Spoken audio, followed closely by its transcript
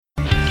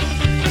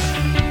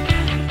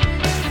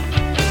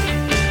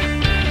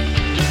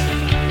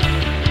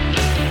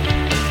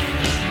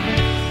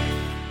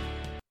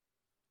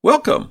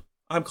Welcome.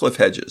 I'm Cliff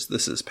Hedges.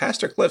 This is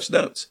Pastor Cliff's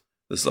Notes.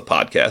 This is a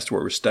podcast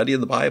where we're studying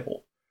the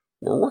Bible.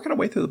 We're working our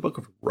way through the book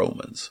of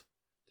Romans.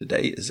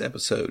 Today is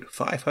episode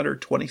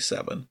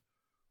 527.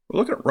 We're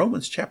looking at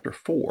Romans chapter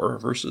 4,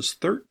 verses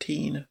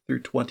 13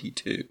 through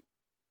 22.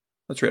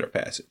 Let's read our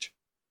passage.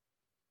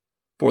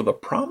 For the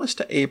promise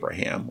to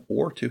Abraham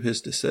or to his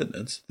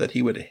descendants that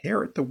he would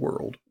inherit the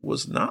world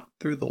was not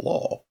through the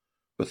law,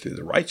 but through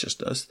the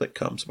righteousness that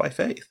comes by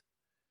faith.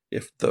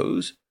 If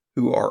those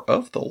who are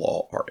of the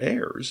law are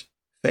heirs,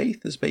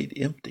 faith is made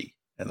empty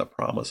and the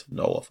promise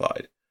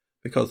nullified,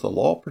 because the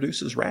law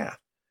produces wrath,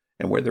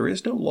 and where there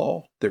is no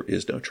law, there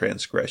is no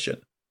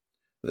transgression.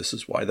 This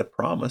is why the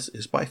promise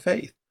is by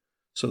faith,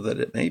 so that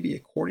it may be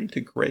according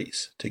to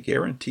grace to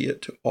guarantee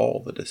it to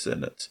all the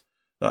descendants,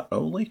 not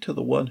only to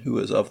the one who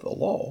is of the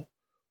law,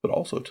 but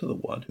also to the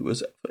one who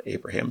is of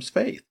Abraham's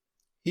faith.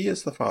 He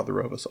is the father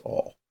of us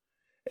all.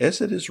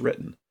 As it is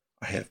written,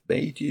 I have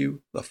made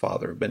you the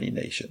father of many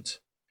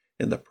nations,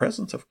 in the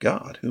presence of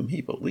God whom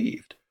he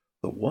believed,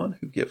 the one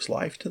who gives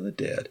life to the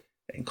dead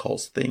and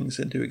calls things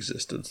into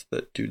existence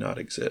that do not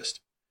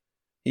exist.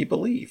 He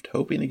believed,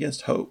 hoping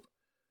against hope,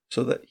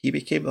 so that he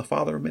became the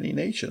father of many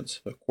nations,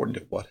 according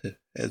to what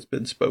has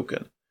been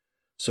spoken.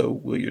 So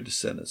will your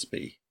descendants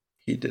be.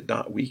 He did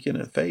not weaken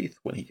in faith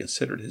when he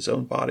considered his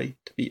own body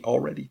to be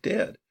already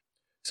dead,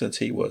 since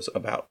he was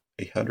about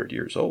 100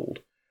 years old,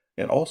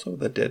 and also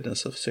the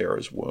deadness of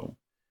Sarah's womb.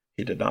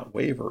 He did not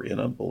waver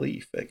in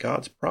unbelief at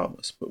God's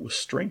promise, but was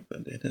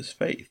strengthened in his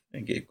faith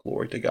and gave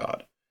glory to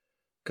God,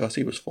 because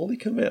he was fully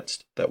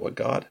convinced that what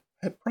God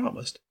had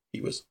promised,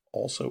 he was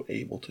also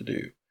able to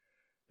do.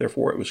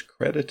 Therefore it was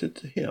credited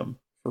to him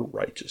for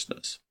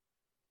righteousness.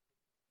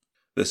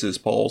 This is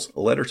Paul's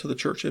letter to the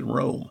church in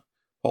Rome.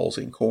 Paul's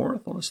in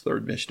Corinth on his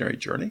third missionary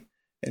journey,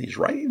 and he's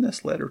writing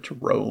this letter to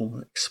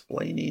Rome,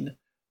 explaining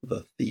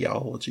the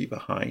theology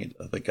behind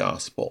the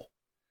gospel.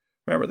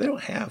 Remember, they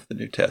don't have the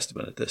New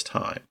Testament at this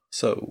time,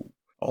 so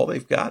all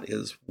they've got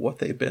is what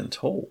they've been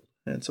told.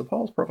 And so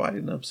Paul's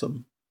providing them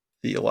some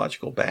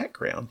theological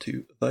background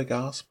to the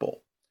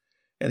gospel.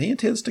 And he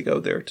intends to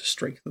go there to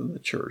strengthen the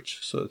church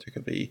so that there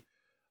can be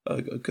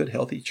a good,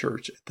 healthy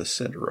church at the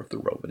center of the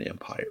Roman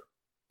Empire.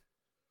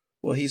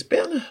 Well, he's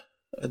been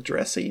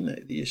addressing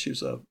the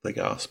issues of the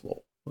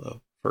gospel. The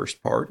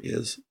first part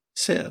is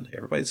sin.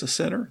 Everybody's a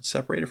sinner,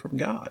 separated from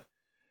God.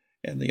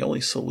 And the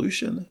only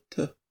solution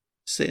to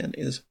sin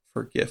is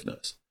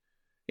forgiveness.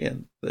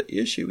 And the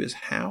issue is,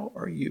 how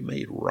are you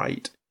made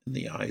right in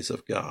the eyes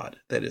of God?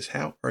 That is,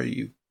 how are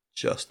you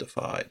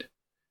justified?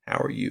 How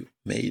are you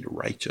made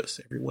righteous?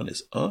 Everyone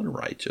is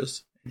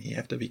unrighteous, and you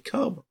have to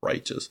become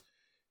righteous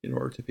in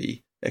order to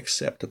be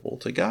acceptable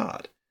to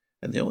God.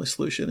 And the only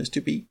solution is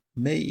to be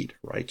made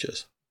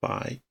righteous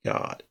by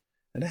God.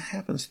 And that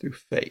happens through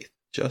faith.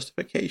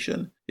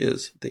 Justification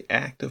is the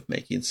act of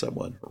making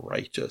someone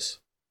righteous.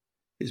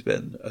 He's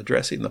been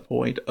addressing the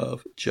point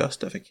of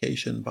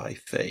justification by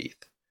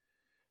faith.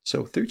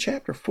 So through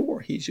chapter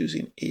 4, he's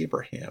using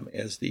Abraham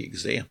as the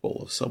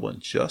example of someone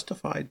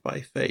justified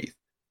by faith,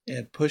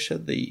 and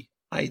pushing the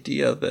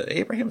idea that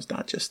Abraham is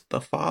not just the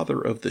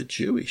father of the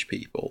Jewish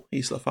people,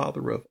 he's the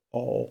father of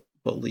all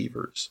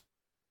believers.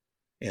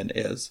 And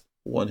as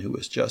one who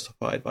is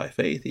justified by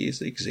faith, he is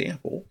the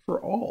example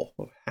for all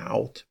of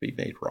how to be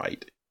made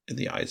right in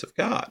the eyes of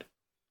God.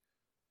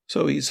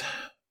 So he's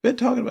been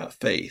talking about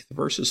faith.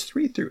 Verses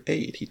 3 through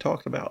 8, he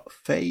talked about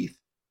faith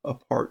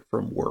apart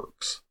from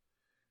works.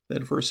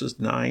 Then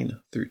verses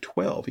 9 through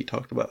 12, he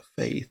talked about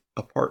faith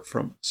apart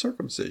from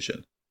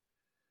circumcision.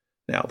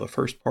 Now, the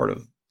first part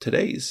of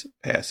today's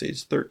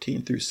passage,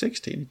 13 through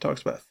 16, he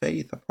talks about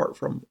faith apart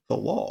from the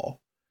law.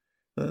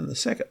 And then the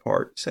second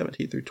part,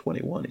 17 through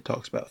 21, he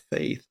talks about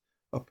faith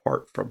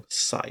apart from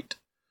sight.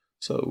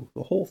 So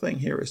the whole thing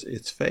here is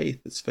it's faith,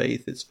 it's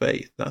faith, it's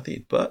faith,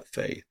 nothing but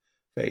faith.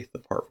 Faith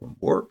apart from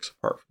works,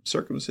 apart from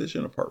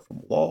circumcision, apart from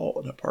law,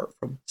 and apart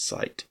from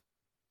sight.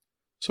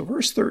 So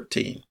verse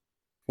 13,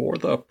 for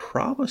the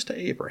promise to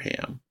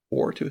Abraham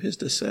or to his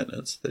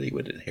descendants that he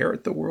would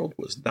inherit the world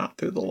was not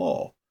through the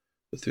law,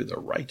 but through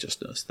the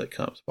righteousness that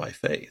comes by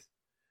faith.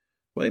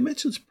 Well, he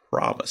mentions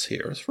promise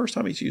here. It's the first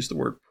time he's used the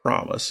word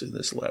promise in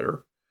this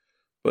letter.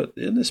 But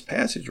in this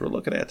passage we're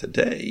looking at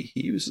today,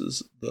 he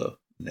uses the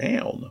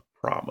noun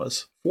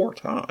promise 4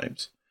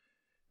 times.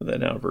 And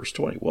then now in verse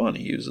 21,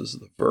 he uses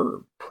the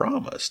verb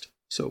promised.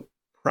 So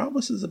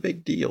promise is a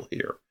big deal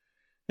here.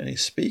 And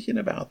he's speaking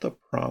about the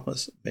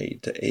promise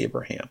made to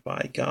Abraham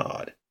by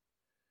God.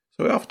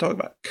 So we often talk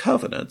about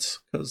covenants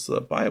because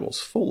the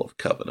Bible's full of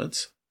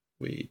covenants.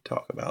 We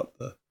talk about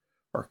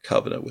our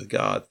covenant with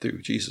God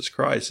through Jesus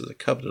Christ as a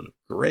covenant of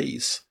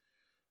grace.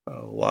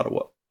 A lot of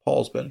what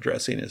Paul's been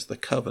addressing is the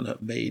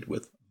covenant made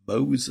with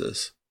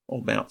Moses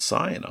on Mount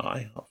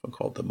Sinai, often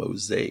called the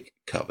Mosaic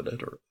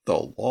covenant or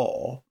the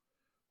law.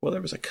 Well,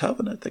 there was a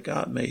covenant that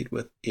God made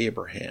with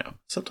Abraham.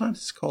 Sometimes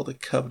it's called a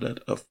covenant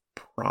of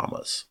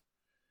promise.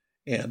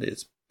 And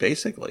it's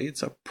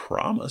a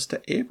promise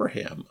to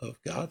Abraham of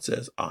God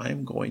says,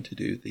 I'm going to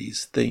do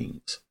these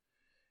things.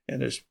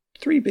 And there's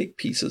 3 big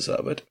pieces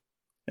of it.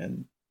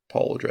 And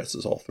Paul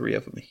addresses all three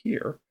of them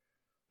here.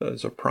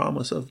 There's a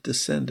promise of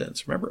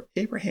descendants. Remember,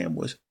 Abraham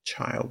was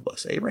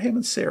childless. Abraham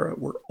and Sarah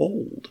were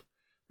old.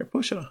 They're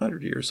pushing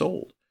 100 years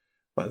old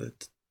by the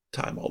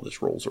time all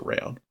this rolls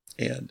around.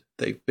 And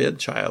they've been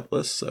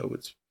childless, so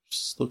it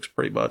looks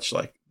pretty much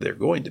like they're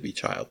going to be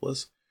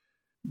childless.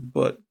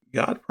 But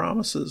God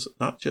promises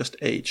not just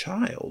a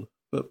child,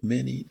 but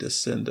many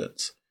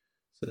descendants.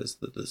 It says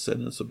the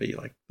descendants will be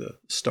like the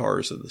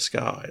stars in the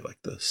sky, like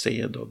the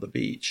sand on the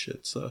beach.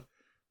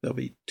 They'll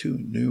be too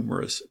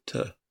numerous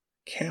to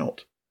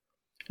count.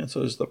 And so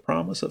there's the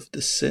promise of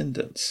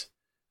descendants,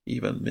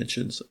 even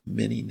mentions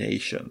many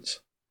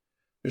nations.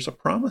 There's a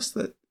promise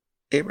that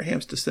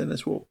Abraham's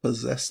descendants will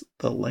possess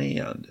the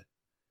land.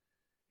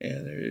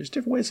 And there's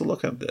different ways of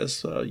looking at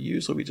this.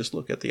 Usually we just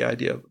look at the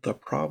idea of the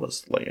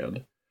promised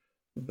land,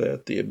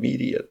 that the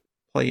immediate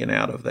playing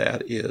out of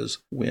that is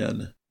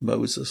when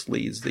Moses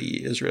leads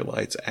the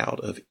Israelites out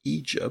of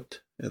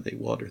Egypt and they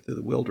wander through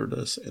the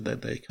wilderness, and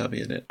then they come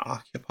in and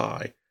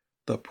occupy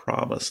the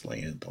promised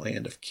land, the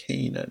land of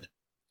Canaan.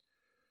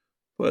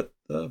 But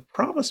the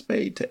promise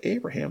made to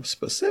Abraham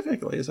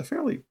specifically is a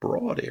fairly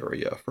broad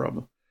area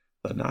from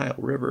the Nile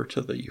River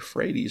to the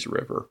Euphrates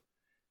River,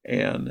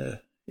 and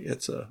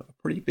it's a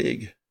pretty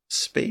big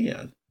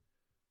span.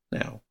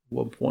 Now,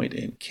 one point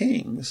in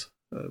Kings,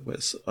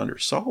 was under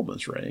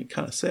Solomon's reign,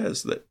 kind of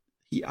says that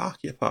he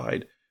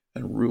occupied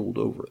and ruled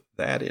over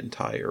that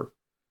entire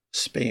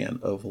span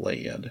of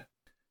land.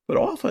 But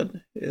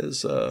often,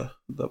 as the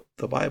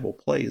Bible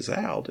plays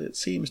out, it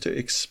seems to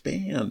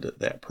expand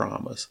that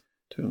promise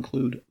to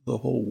include the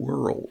whole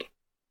world.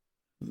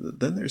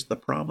 Then there's the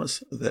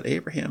promise that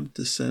Abraham's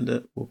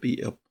descendant will be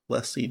a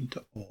blessing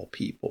to all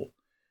people.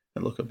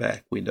 And looking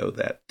back, we know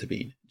that to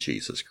be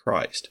Jesus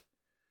Christ.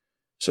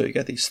 So you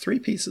got these three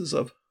pieces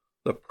of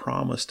the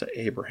promise to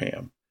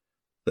Abraham: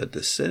 the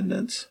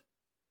descendants,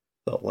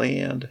 the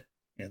land,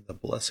 and the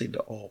blessing to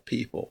all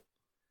people.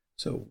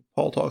 So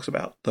Paul talks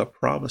about the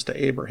promise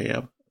to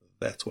Abraham.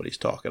 That's what he's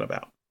talking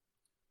about.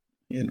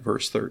 In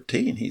verse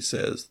 13, he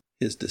says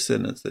his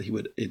descendants, that he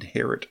would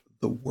inherit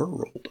the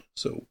world.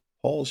 So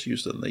Paul's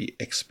using the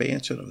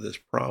expansion of this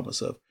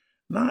promise of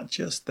not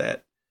just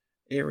that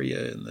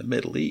area in the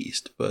Middle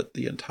East, but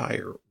the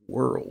entire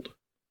world.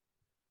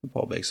 And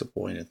Paul makes a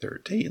point in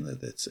 13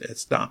 that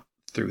it's not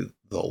through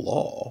the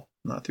law,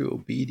 not through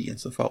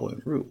obedience and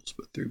following rules,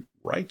 but through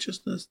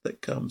righteousness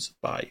that comes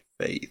by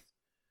faith.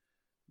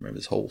 Remember,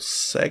 this whole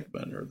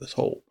segment, or this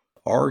whole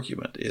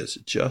argument, is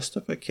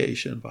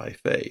justification by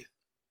faith.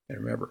 And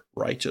remember,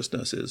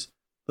 righteousness is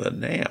the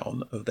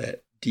noun of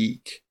that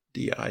dik,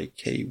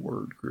 D-I-K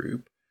word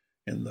group,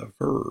 and the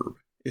verb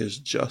is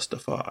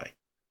justify.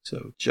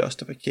 So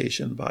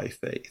justification by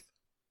faith.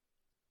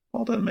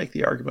 Paul doesn't make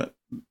the argument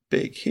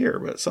big here,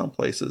 but some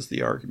places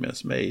the argument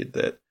is made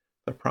that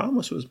the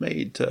promise was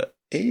made to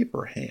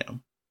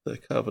Abraham, the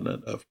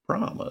covenant of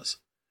promise,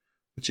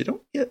 but you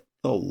don't get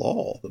the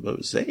law, the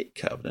Mosaic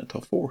covenant,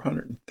 until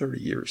 430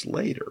 years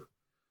later.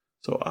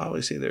 So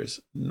obviously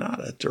there's not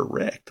a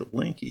direct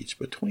linkage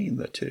between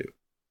the two.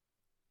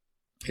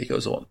 He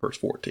goes on, verse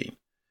 14.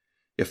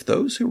 If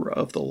those who are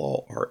of the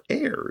law are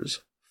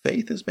heirs,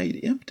 faith is made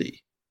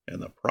empty,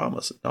 and the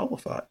promise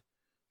nullified,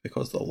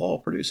 because the law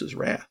produces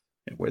wrath,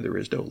 and where there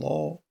is no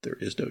law, there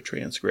is no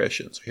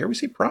transgression. So here we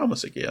see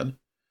promise again,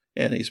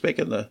 and he's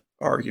making the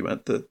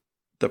argument that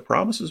the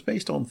promise is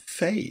based on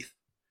faith,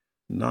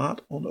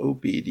 not on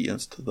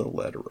obedience to the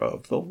letter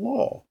of the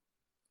law.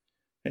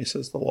 And he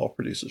says the law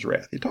produces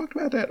wrath. He talked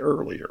about that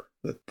earlier,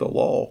 that the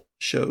law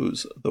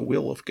shows the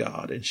will of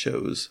God and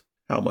shows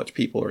how much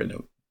people are in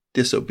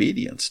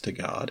disobedience to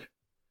God.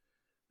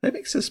 That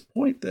makes this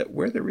point that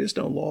where there is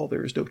no law,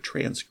 there is no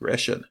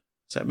transgression.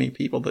 Does that mean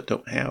people that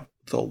don't have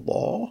the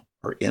law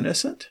are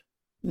innocent?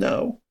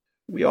 No.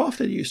 We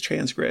often use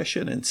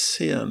transgression and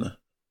sin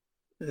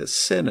as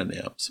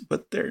synonyms,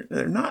 but they're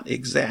not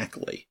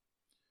exactly.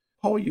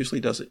 Paul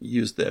usually doesn't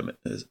use them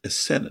as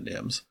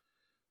synonyms.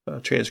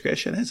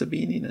 Transgression has a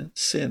meaning and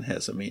sin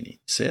has a meaning.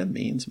 Sin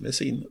means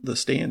missing the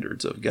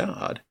standards of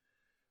God,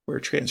 where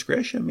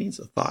transgression means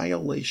a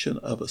violation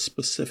of a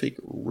specific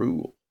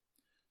rule.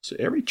 So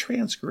every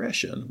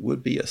transgression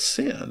would be a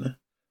sin,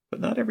 but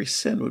not every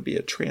sin would be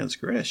a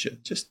transgression.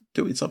 Just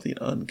doing something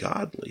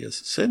ungodly is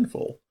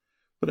sinful,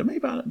 but it may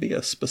not be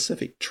a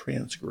specific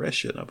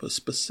transgression of a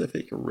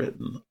specific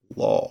written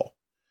law.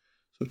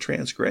 So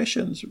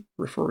transgressions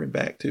referring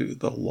back to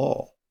the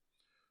law,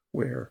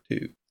 where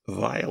to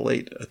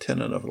violate a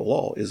tenet of the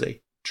law is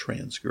a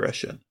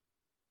transgression.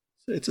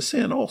 It's a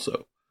sin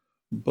also,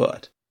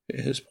 but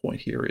his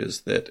point here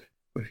is that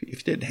if you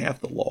didn't have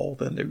the law,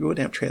 then they're going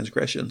to have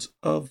transgressions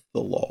of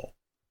the law.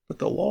 But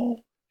the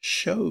law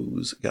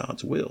shows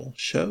God's will,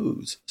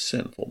 shows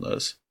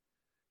sinfulness,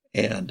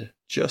 and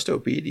just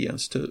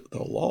obedience to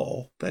the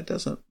law, that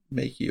doesn't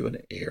make you an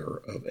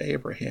heir of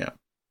Abraham.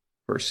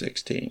 Verse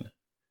 16.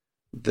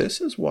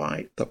 This is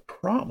why the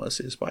promise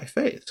is by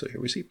faith. So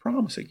here we see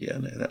promise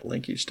again, and that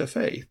linkage to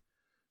faith,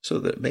 so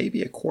that it may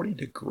be according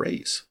to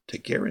grace to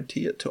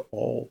guarantee it to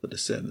all the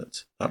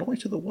descendants, not only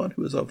to the one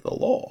who is of the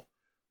law,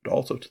 but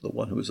also to the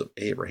one who is of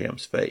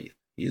Abraham's faith.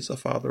 He is the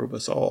father of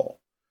us all.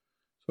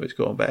 So he's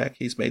going back.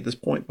 He's made this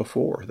point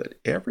before, that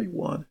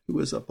everyone who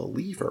is a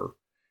believer,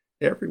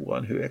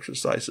 everyone who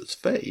exercises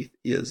faith,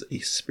 is a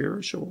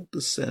spiritual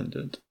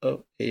descendant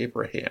of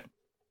Abraham.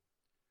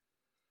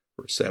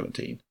 Verse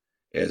 17,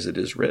 as it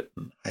is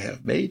written, I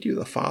have made you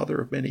the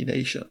father of many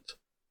nations.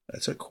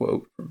 That's a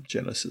quote from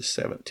Genesis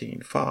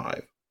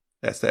 17:5.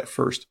 That's that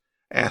first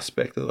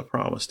aspect of the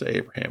promise to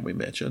Abraham we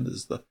mentioned,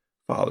 is the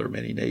father of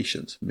many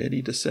nations,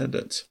 many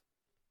descendants.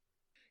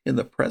 In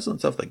the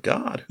presence of the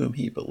God whom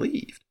he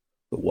believed,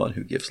 the one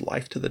who gives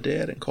life to the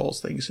dead and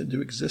calls things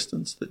into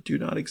existence that do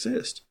not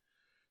exist.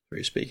 So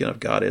he's speaking of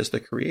God as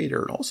the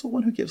creator and also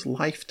one who gives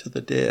life to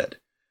the dead.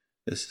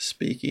 This is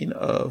speaking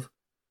of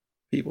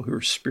people who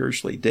are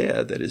spiritually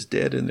dead, that is,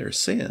 dead in their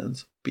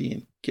sins,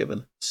 being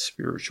given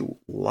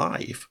spiritual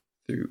life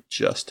through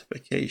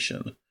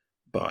justification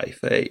by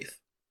faith.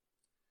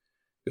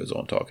 Goes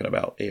on talking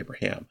about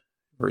Abraham.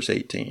 Verse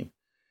 18,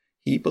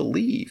 he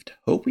believed,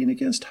 hoping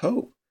against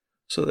hope,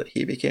 so that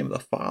he became the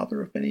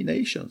father of many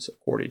nations,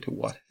 according to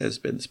what has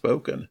been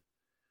spoken.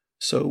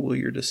 So will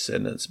your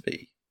descendants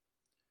be.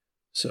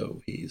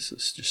 So he's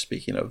just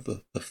speaking of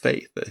the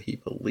faith, that he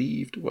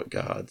believed what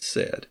God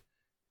said,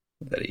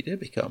 that he did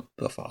become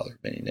the father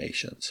of many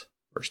nations.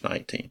 Verse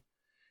 19, he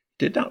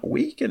did not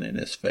weaken in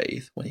his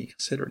faith when he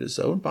considered his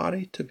own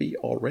body to be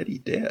already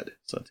dead,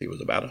 since he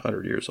was about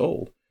 100 years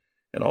old,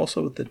 and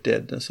also the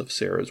deadness of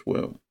Sarah's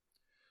womb.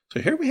 So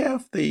here we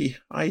have the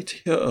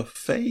idea of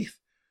faith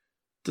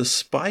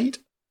despite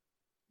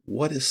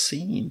what is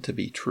seen to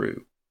be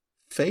true.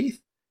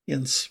 Faith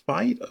in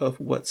spite of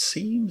what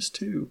seems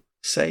to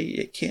say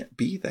it can't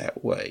be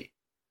that way.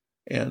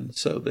 And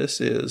so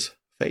this is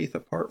faith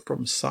apart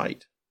from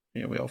sight.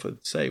 You know, we often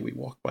say we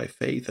walk by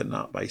faith and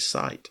not by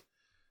sight.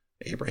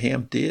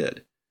 Abraham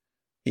did.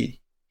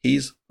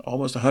 He's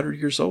almost 100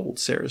 years old.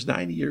 Sarah's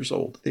 90 years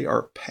old. They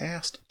are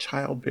past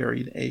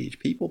childbearing age.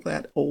 People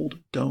that old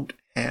don't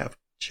have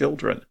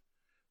children.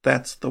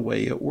 That's the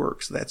way it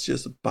works. That's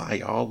just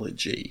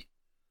biology.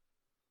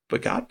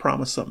 But God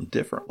promised something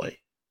differently.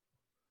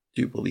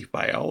 Do you believe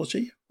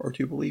biology or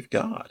do you believe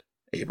God?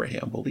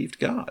 Abraham believed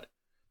God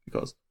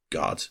because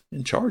God's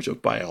in charge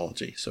of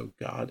biology. So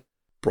God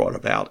brought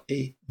about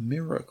a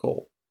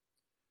miracle.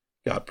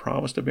 God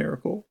promised a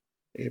miracle.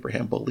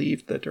 Abraham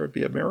believed that there would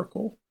be a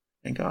miracle,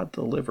 and God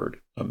delivered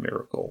a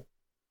miracle.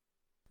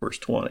 Verse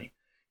 20, he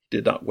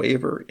did not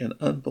waver in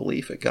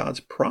unbelief at God's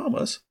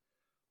promise,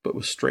 but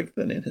was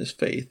strengthened in his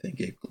faith and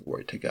gave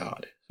glory to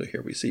God. So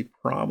here we see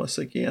promise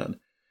again,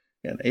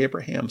 and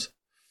Abraham's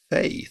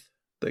faith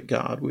that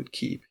God would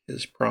keep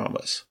his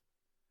promise.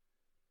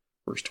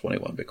 Verse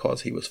 21,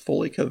 because he was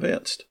fully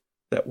convinced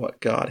that what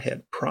God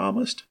had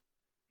promised,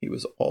 he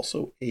was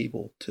also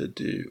able to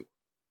do.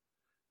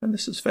 And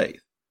this is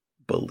faith,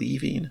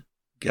 believing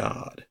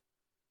God.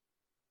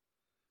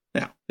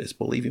 Now, it's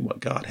believing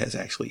what God has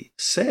actually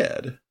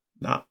said,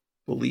 not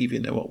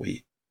believing in what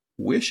we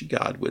wish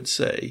God would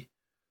say,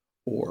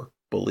 or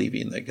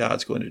believing that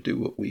God's going to do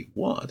what we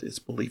want. It's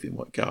believing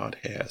what God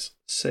has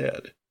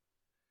said.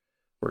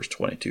 Verse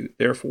 22,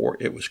 therefore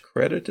it was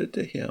credited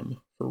to him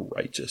for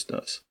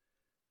righteousness.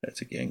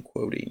 That's again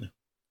quoting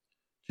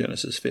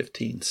Genesis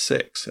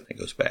 15:6, and it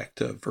goes back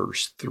to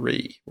verse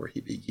 3, where he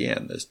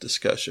began this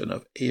discussion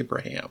of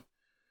Abraham,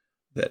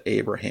 that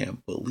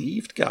Abraham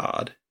believed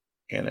God,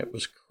 and it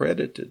was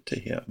credited to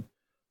him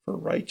for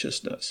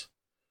righteousness.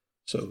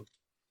 So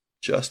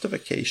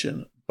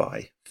justification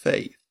by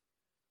faith.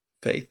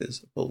 Faith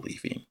is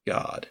believing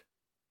God.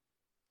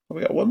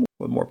 We got one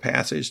more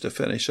passage to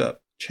finish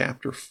up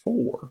chapter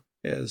 4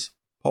 as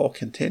Paul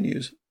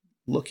continues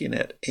looking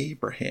at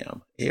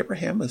Abraham.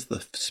 Abraham is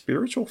the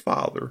spiritual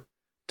father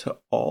to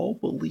all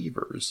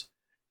believers,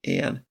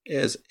 and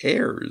as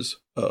heirs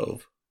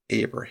of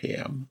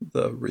Abraham,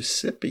 the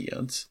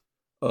recipients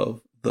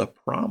of the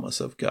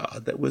promise of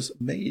God that was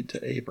made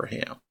to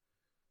Abraham.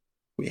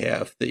 We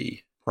have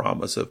the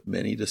promise of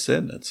many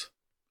descendants,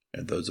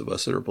 and those of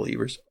us that are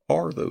believers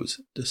are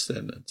those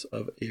descendants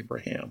of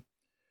Abraham.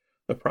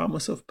 The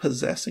promise of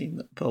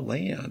possessing the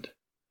land,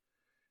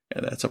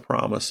 and that's a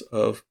promise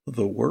of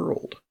the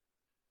world.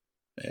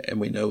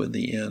 And we know in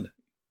the end,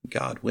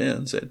 God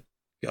wins and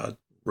God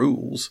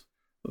rules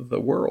the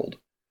world.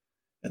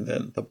 And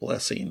then the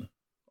blessing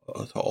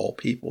to all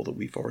people that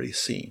we've already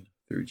seen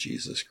through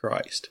Jesus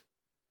Christ.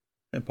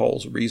 And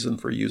Paul's reason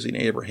for using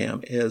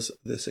Abraham as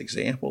this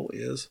example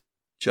is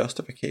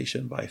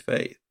justification by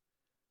faith.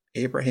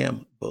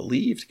 Abraham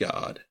believed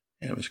God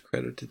and was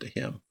credited to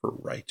him for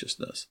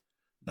righteousness,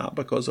 not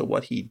because of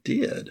what he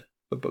did,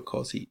 but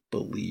because he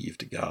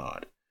believed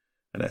God.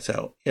 And that's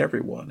how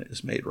everyone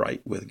is made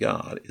right with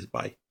God, is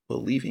by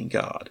believing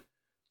God.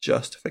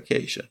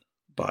 Justification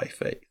by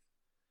faith.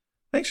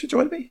 Thanks for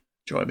joining me.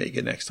 Join me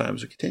again next time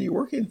as we continue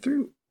working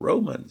through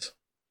Romans.